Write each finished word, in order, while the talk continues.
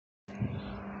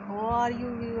are you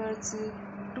viewers?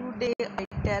 Today I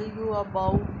tell you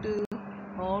about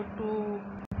how to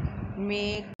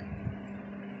make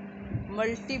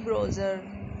multi-browser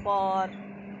for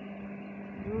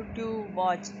YouTube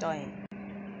watch time.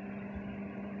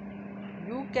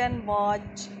 You can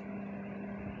watch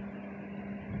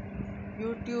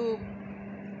YouTube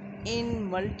in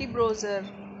multi-browser,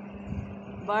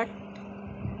 but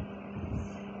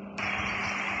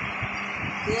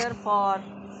therefore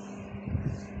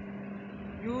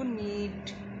you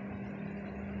need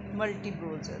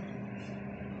multi-browser.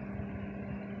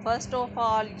 First of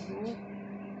all, you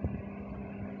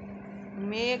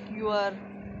make your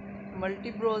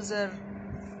multi-browser.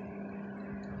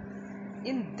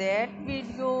 In that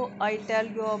video I tell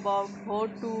you about how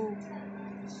to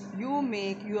you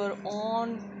make your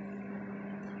own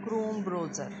Chrome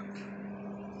browser.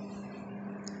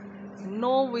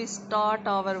 Now we start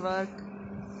our work.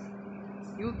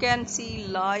 You can see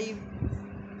live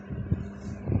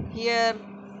here.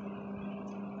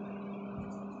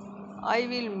 I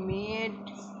will make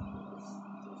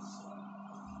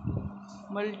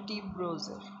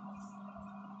multi-browser.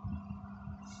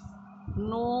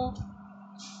 Now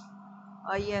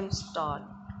I am start.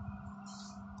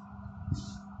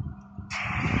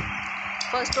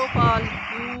 First of all,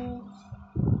 you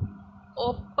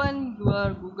open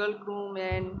your Google Chrome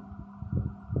and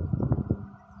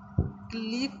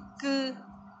click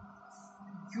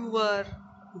your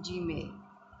Gmail.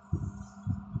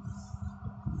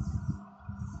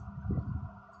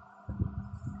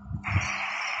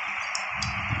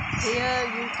 Here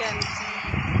you can see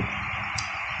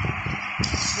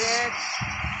red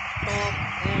top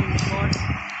and bottom.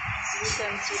 You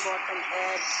can see bottom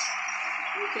add.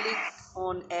 You click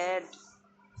on add,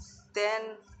 then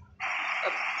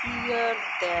appear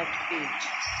that page.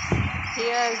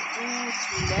 Here you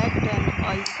select an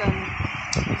icon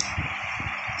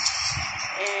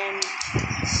and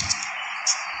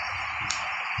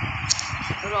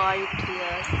write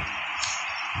here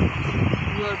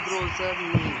your browser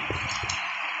name.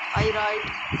 I write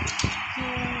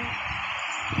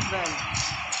Q12.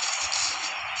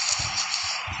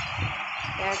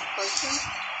 Add person.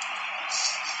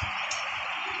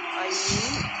 I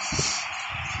mean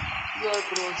your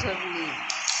browser name.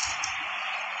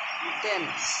 Then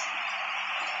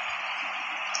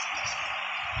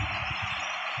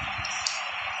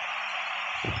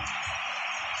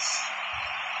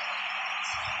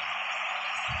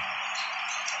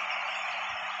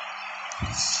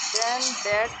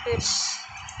that page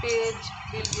will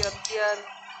be appear.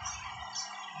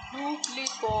 You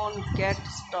click on get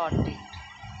started.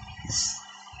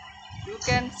 You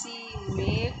can see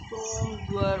make Chrome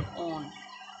your own.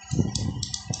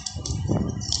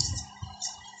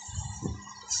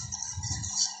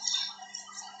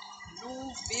 You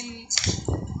will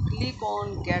click on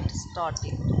get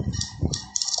started.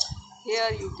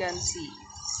 Here you can see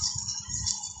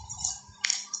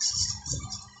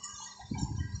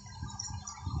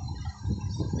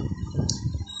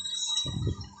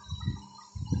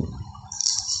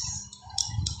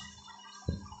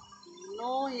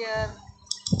no here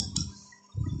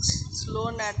slow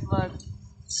network,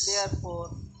 therefore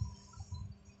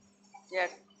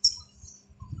get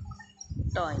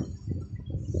time.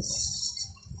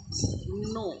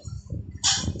 No,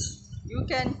 you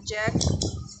can check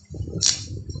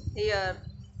here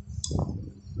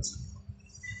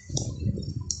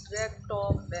drag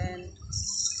top and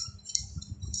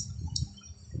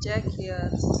check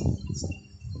here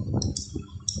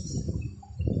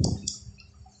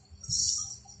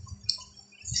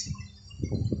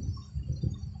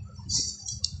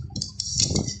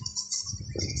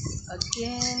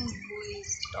again. We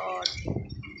start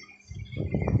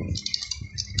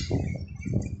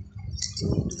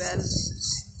 12.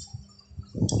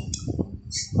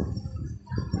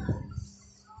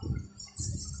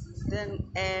 Then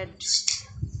add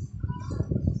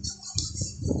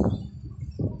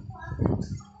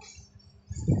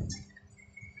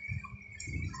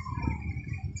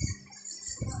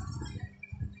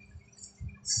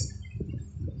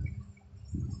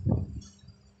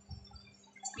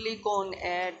click on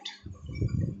add.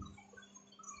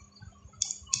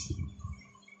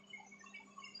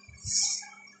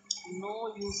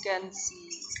 Now you can see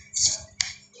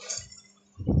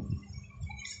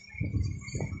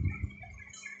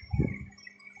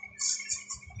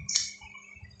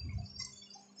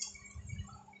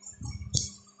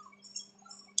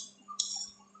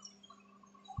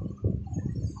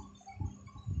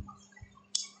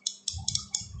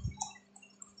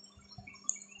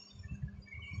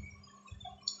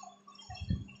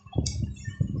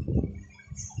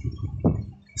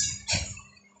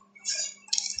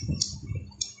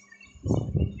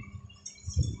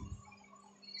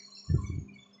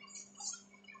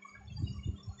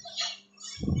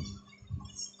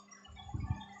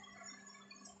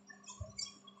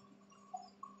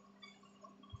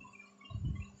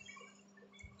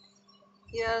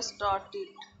Here started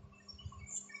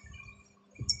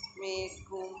make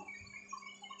Chrome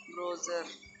browser.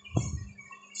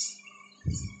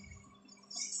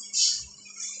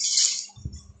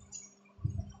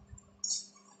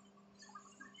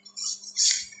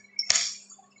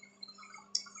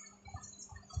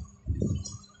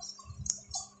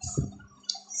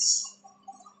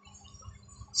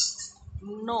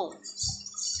 No.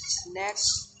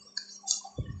 Next.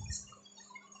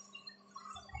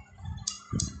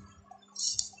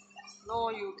 No,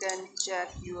 you can check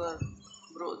your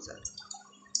browser.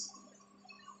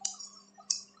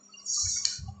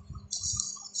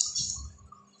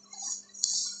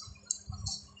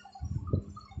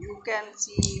 You can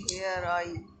see here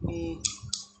I made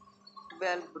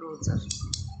 12 browser.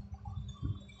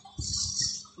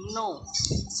 No.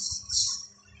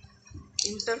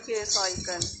 Interface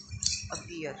icon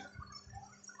appear.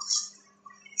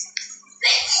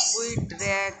 We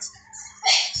drag.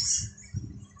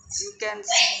 You can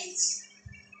see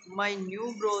my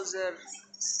new browser.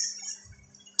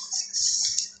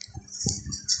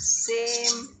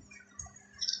 Same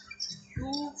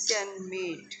you can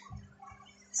make.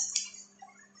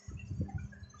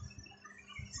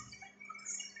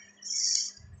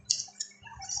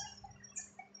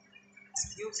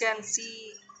 You can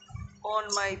see on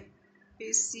my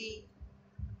PC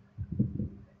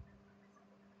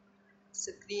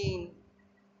screen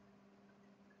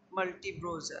multi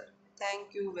browser.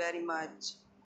 Thank you very much.